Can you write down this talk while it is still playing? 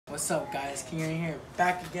What's up, guys? King Rain here,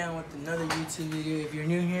 back again with another YouTube video. If you're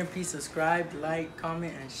new here, please subscribe, like,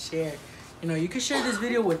 comment, and share. You know, you can share this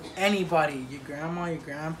video with anybody. Your grandma, your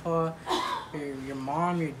grandpa, your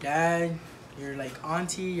mom, your dad, your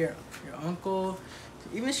auntie, your uncle.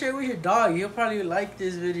 Even share it with your dog. He'll probably like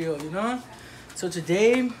this video, you know? So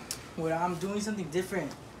today, I'm doing something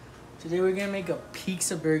different. Today we're gonna make a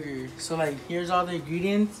pizza burger. So here's all the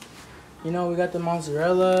ingredients. You know, we got the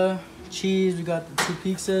mozzarella, cheese, we got the 2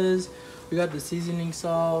 pizzas, we got the seasoning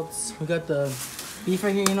salts, we got the beef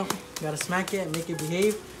right here, you know. You gotta smack it and make it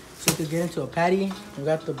behave so it could get into a patty. We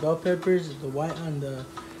got the bell peppers, the white and the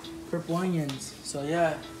purple onions. So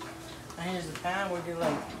yeah, and here's the pan.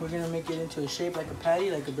 We're gonna make it into a shape like a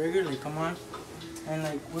patty, like a burger, come on.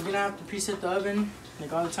 And we're gonna have to preset the oven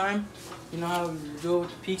all the time. You know how we do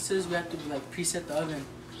with the pizzas, we have to preset the oven.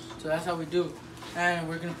 So that's how we do. And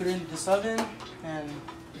we're gonna put it in this oven, and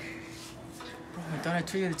bro, I thought I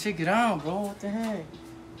told you to check it out, bro. What the heck?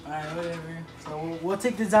 Alright, whatever. So we'll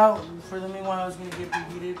take this out for the meanwhile. It's gonna get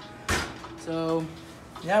preheated. So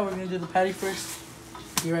yeah, we're gonna do the patty first.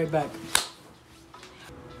 Be right back.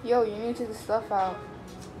 Yo, you need to take the stuff out.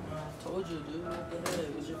 I told you, dude. What the heck?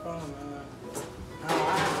 What's your problem, man? I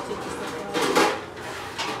have to take this stuff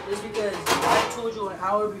out. Just because I told you an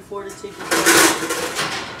hour before to take the stuff out.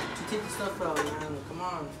 Take the stuff out, man. Come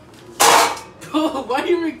on. Oh, why are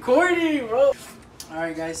you recording, bro?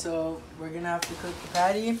 Alright, guys, so we're gonna have to cook the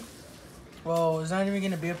patty. Well, it's not even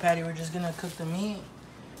gonna be a patty. We're just gonna cook the meat.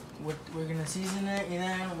 We're gonna season it, and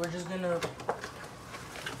then we're just gonna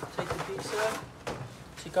take the pizza,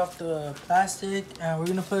 take off the plastic, and we're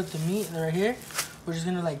gonna put the meat right here. We're just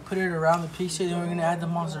gonna put it around the pizza, then we're gonna add the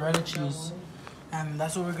mozzarella cheese. And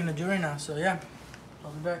that's what we're gonna do right now. So yeah,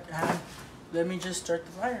 I'll be back. And let me just start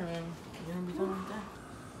the fire, man. You're gonna be done with that.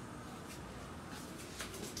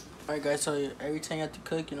 Alright, guys, so every time you have to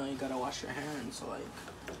cook, you know, you gotta wash your hands. So,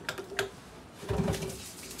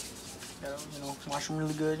 gotta, wash them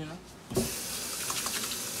really good, you know.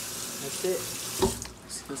 That's it.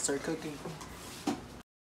 Let's start cooking.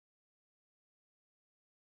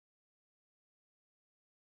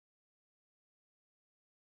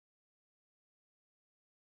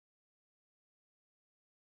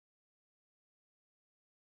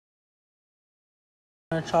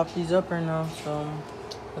 I'm gonna chop these up right now, so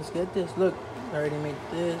let's get this. Look, I already made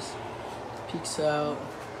this. Pizza out,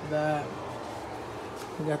 that.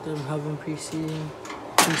 We got the oven presetting.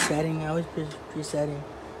 I always presetting.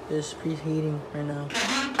 This preheating right now.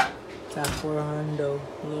 It's at 400. Look,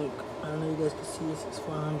 I don't know if you guys can see it's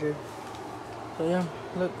 400. So yeah,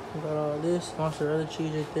 look, we got all this. Mozzarella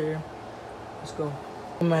cheese right there. Let's go.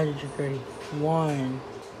 Magic trick ready. 1,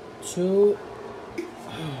 2.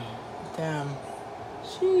 Damn.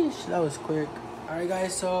 Sheesh, that was quick. Alright,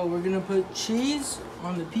 guys, so we're gonna put cheese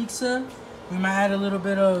on the pizza. We might add a little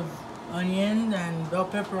bit of onion and bell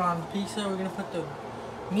pepper on the pizza. We're gonna put the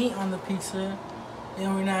meat on the pizza.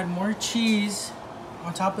 Then we're gonna add more cheese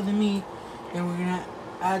on top of the meat. Then we're gonna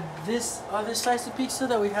add this other slice of pizza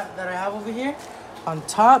that I have over here on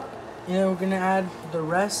top. And then we're gonna add the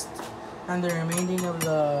rest and the remaining of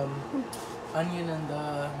the onion and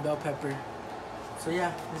the bell pepper. So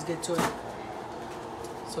yeah, let's get to it.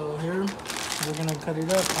 So here, we're gonna cut it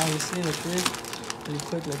up, obviously, like this, really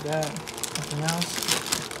quick like that, nothing else.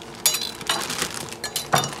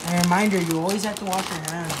 And reminder, you always have to wash your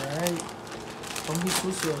hands, alright? Don't be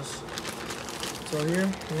sucios. So here,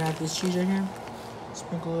 we're gonna have this cheese right here,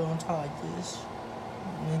 sprinkle it on top like this,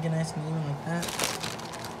 make it nice and even like that.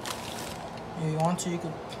 If you want to, you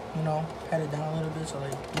could, pat it down a little bit so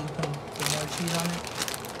you can put more cheese on it.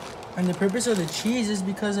 And the purpose of the cheese is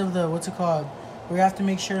because of the, we have to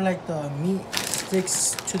make sure the meat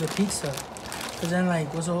sticks to the pizza. Cause then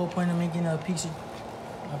what's the whole point of making a pizza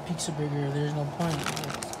burger? There's no point.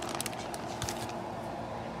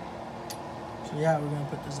 So yeah, we're gonna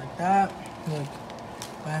put this like that. Look,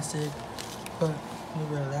 plastic. Put a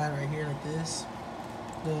little bit of that right here like this.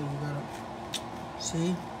 Look, you gotta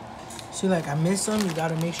see, I missed some. You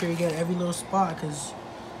gotta make sure you get every little spot. Cause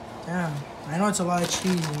damn, I know it's a lot of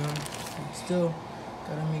cheese, but still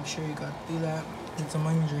gotta make sure you gotta do that. Get some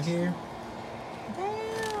onions right here.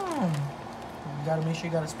 Damn. You gotta make sure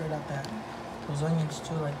you gotta spread out those onions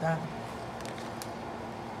too, like that.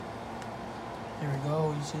 There we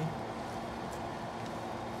go, you see?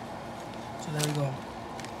 So there we go.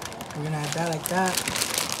 We're gonna add that like that.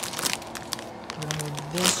 We're gonna move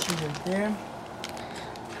this cheese right there.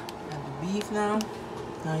 Add the beef now.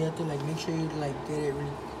 Now you have to make sure you get it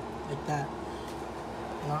really like that.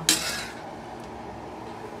 You know?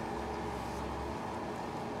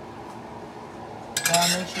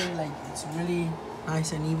 Make sure it's really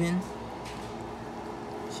nice and even.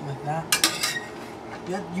 Just like that.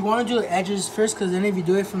 You want to do the edges first, because then if you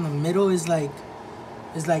do it from the middle, it's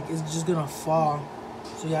just gonna fall.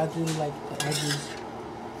 So you have to do like the edges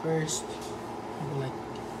first. Like,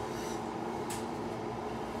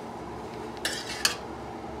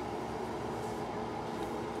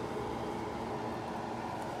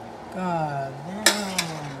 God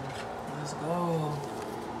damn. Let's go.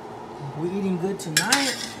 We eating good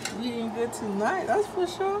tonight. We eating good tonight. That's for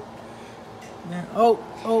sure. Then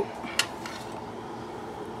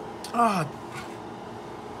Ah.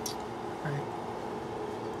 Alright.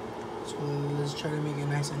 So let's try to make it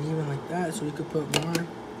nice and even like that, so we could put more.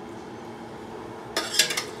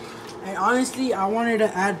 And honestly, I wanted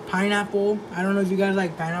to add pineapple. I don't know if you guys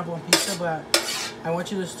like pineapple on pizza, but I went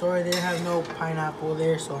to the store. They have no pineapple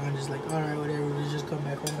there, so I'm just like, alright, whatever. We'll just come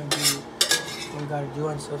back home and do what we gotta do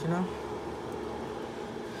and stuff, you know?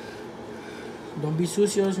 Don't be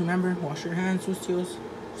sucios, remember? Wash your hands, sucios.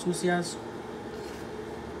 Sucias.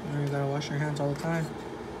 You gotta wash your hands all the time.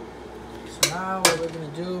 So now what we're gonna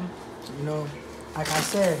do, you know, like I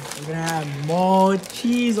said, we're gonna have more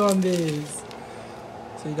cheese on this.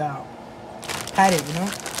 So you gotta pat it, you know?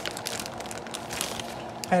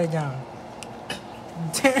 Pat it down.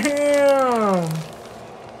 Damn!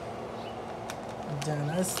 Damn,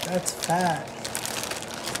 that's fat.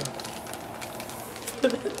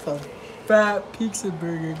 That's a fat pizza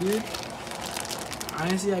burger, dude.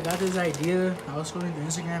 Honestly, I got this idea. I was scrolling through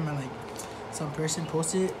Instagram and like some person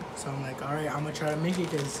posted it. So I'm like, alright, I'm gonna try to make it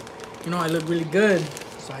because, you know, I look really good.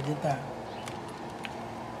 So I did that.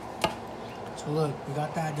 So look, we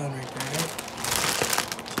got that done right there, right?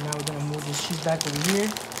 So now we're gonna move this cheese back over here.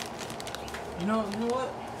 You know what?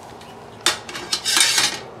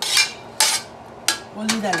 We'll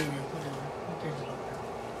leave that later. Whatever. Who cares about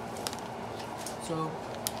that? So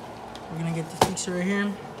we're gonna get this pizza right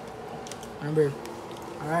here. Remember.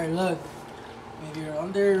 Alright, look. If you're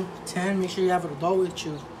under 10, make sure you have an adult with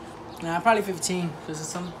you. Nah, probably 15, because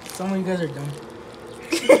some of you guys are dumb.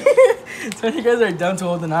 Some of you guys are dumb to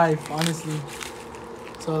hold the knife, honestly.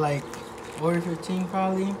 So, like, over 15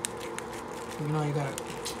 probably. You know, you gotta...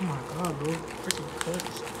 Oh my god, bro. Freaking cut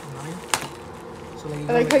the knife. So, like,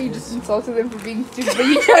 I like how you just insulted them for being stupid, but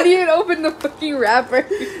you can't even open the fucking wrapper.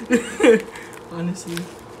 Honestly.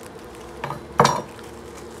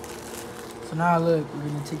 So now look, we're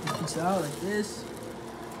gonna take the pizza out like this.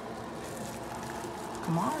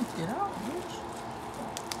 Come on, get out, bitch.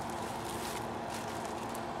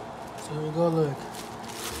 So here we go, look.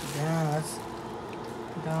 Damn, that's...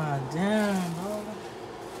 God damn, bro.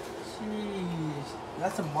 Jeez.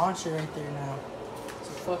 That's a monster right there now. It's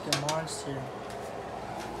a fucking monster.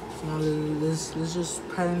 So now let's just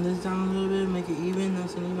pattern this down a little bit, make it even,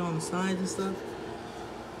 nice and even on the sides and stuff.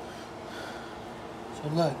 So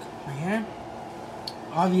look, right here.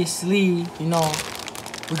 Obviously, you know,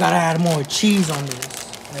 we gotta add more cheese on this.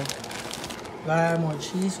 Like, we gotta add more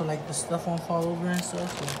cheese so like the stuff won't fall over and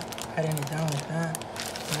stuff. So patting it down like that,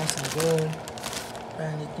 nice and good.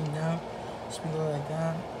 Patting everything down, sprinkle it like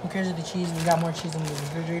that. Who cares if the cheese? We got more cheese in the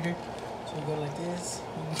refrigerator, so we go like this.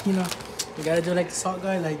 You know, we gotta do like the salt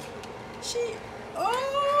guy, like shit.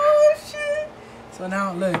 Oh shit! So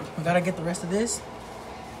now look, we gotta get the rest of this.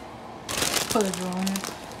 Put it on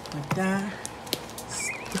like that.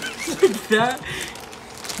 Like that.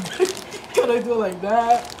 Gotta do it like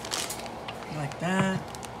that. Like that.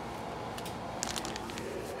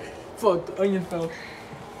 Fuck, the onion fell.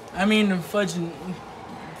 I mean, the fudge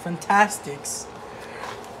fantastics.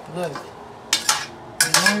 Look.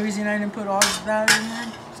 The only reason I didn't put all of that in there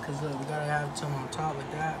is because, look, we gotta have some on top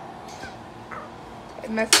like that.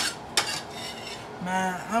 Mess.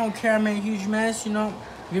 Man, I don't care. I made a huge mess, you know.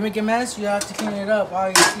 If you make a mess, you have to clean it up,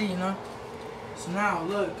 obviously, you know. So now,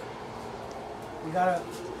 look.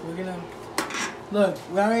 We're gonna, look,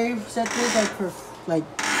 we already set this like for, like,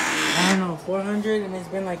 I don't know, 400, and it's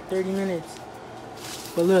been like 30 minutes.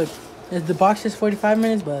 But look, the box is 45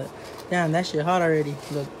 minutes, but damn, that shit hot already.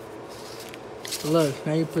 Look. So look,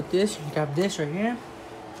 now you put this, you have this right here.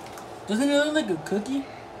 Doesn't it look like a cookie?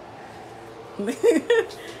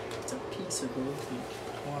 It's a pizza, bro.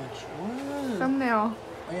 Watch. What? Thumbnail.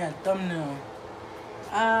 Oh yeah, thumbnail.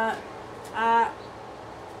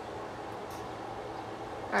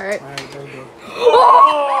 Alright. Alright, there we go.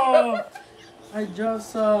 Oh! I dropped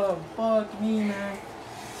some. Fuck me, man.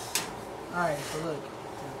 Alright, so look.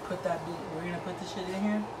 We're gonna put this shit in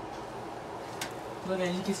here. Look,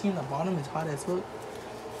 as you can see in the bottom, it's hot as fuck.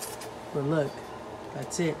 But look,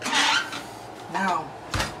 that's it. Now,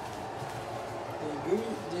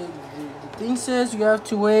 the thing says you have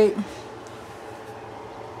to wait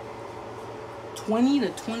 20 to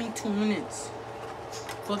 22 minutes.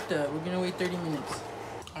 Fuck that. We're gonna wait 30 minutes.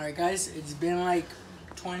 Alright, guys. It's been like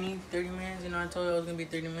 20, 30 minutes. You know, I told you it was gonna be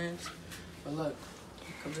 30 minutes. But look.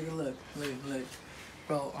 Come take a look. Look.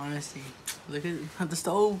 Bro, honestly. Look at the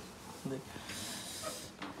stove. Look.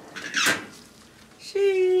 Sheesh.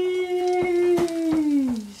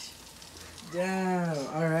 Damn.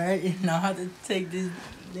 Alright. Now I have to take this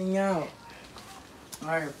thing out.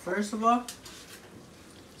 Alright, first of all,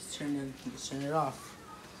 let's turn it off.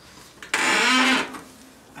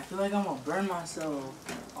 I feel like I'm gonna burn myself.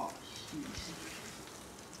 Oh, jeez.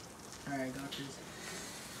 Alright, got this.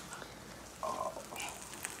 Oh.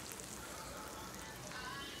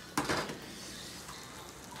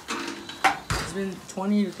 It's been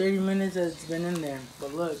 20 to 30 minutes that it's been in there.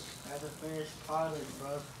 But look, I have a finished product,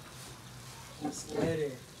 bro. Let's get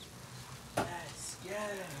it. Let's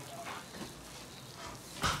get it.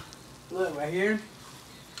 Look, right here.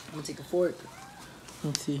 I'm gonna take a fork.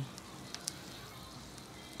 Let's see.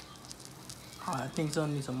 Oh, I think so.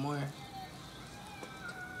 Need some more.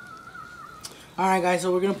 Alright, guys,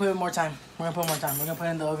 so we're gonna put it more time. We're gonna put it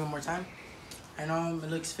in the oven more time. I know it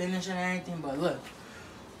looks finished and everything, but look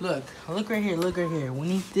right here. We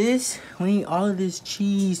need this. We need all of this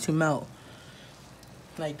cheese to melt.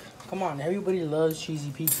 Like, come on, everybody loves cheesy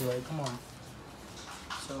pizza. Like, come on.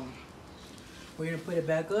 So we're gonna put it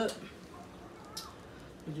back up.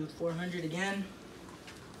 We do 400 again.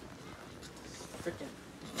 Freaking.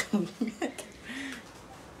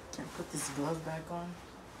 Can't put this glove back on.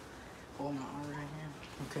 Oh, my arm right here.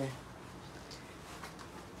 Okay.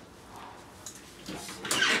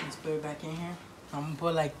 Let's put it back in here. I'm gonna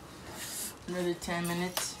put like another 10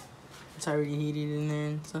 minutes. It's already heated in there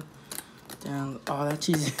and stuff. Damn, oh, that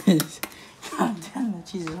cheese is. God damn, that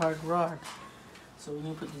cheese is hard rock. So we're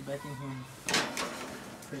gonna put this back in here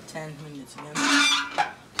for 10 minutes again.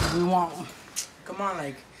 We want, come on,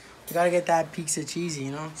 like, we gotta get that pizza cheesy,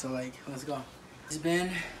 you know? So, like, let's go. It's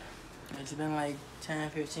been like 10,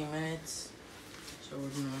 15 minutes. So we're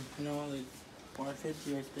gonna, you know, like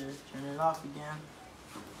 450 right there. Turn it off again.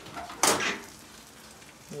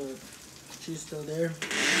 Look, cheese still there.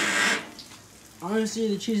 Honestly,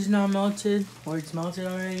 the cheese is not melted, or it's melted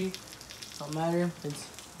already. Don't matter. It's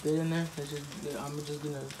good in there. It's just, I'm just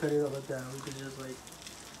gonna cut it up like that. We could just, like,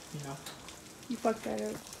 you know. You fucked that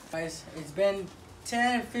up. Guys, it's been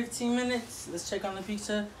 10, 15 minutes. Let's check on the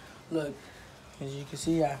pizza. Look, as you can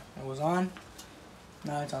see, yeah, it was on.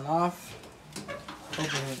 Now it's on off. Open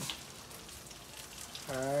it.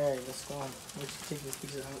 Alright, let's go. Let's take this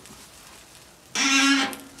pizza out.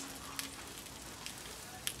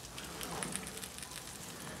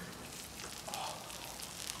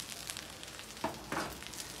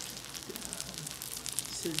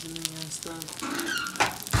 Sizzling and stuff.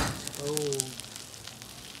 Oh.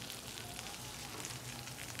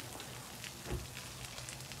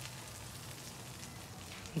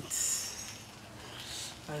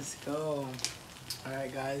 Let's go.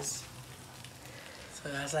 Alright, guys. So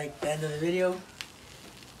that's like the end of the video.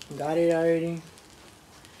 Got it already.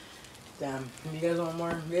 Damn. If you guys want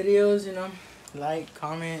more videos, you know, like,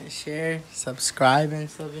 comment, share, subscribe and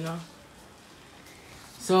stuff, you know.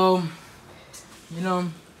 So, you know,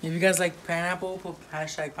 if you guys like pineapple, put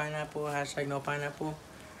hashtag pineapple, hashtag no pineapple.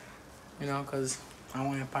 You know, because I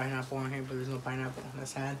wanted pineapple on here, but there's no pineapple.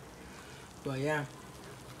 That's sad. But yeah.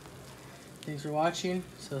 Thanks for watching.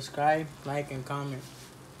 Subscribe, like, and comment.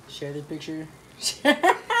 Share the picture. Fuck.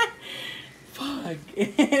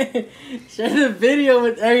 Share the video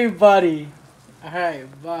with everybody.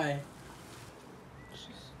 Alright, bye.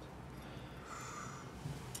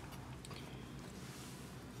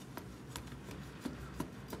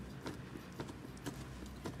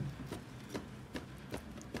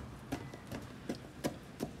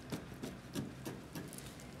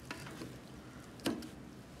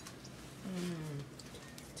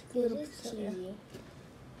 Little cheesy.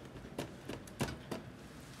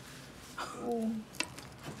 Oh.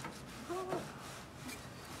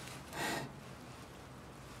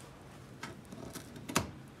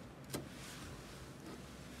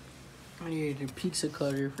 I needed a pizza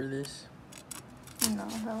cutter for this. No, that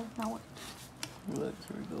was not what. Look,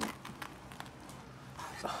 here we go.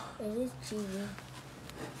 It is cheesy.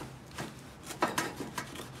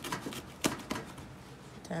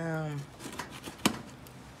 Damn.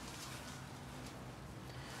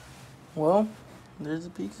 Well, there's the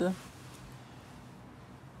pizza.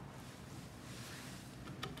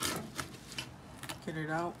 Get it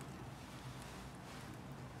out.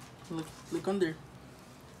 Look under.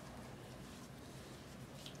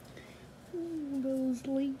 Ooh, those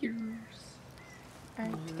layers.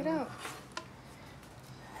 Alright, check it out.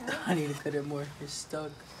 I need to cut it more. It's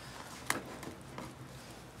stuck.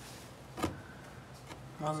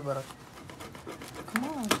 I was about to. Come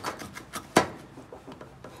on.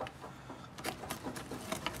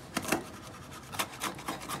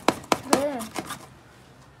 There.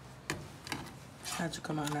 That should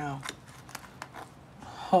come out now.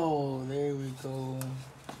 Oh, there we go.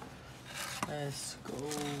 Let's go.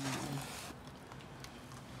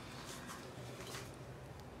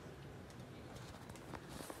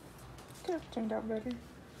 Could have turned out better.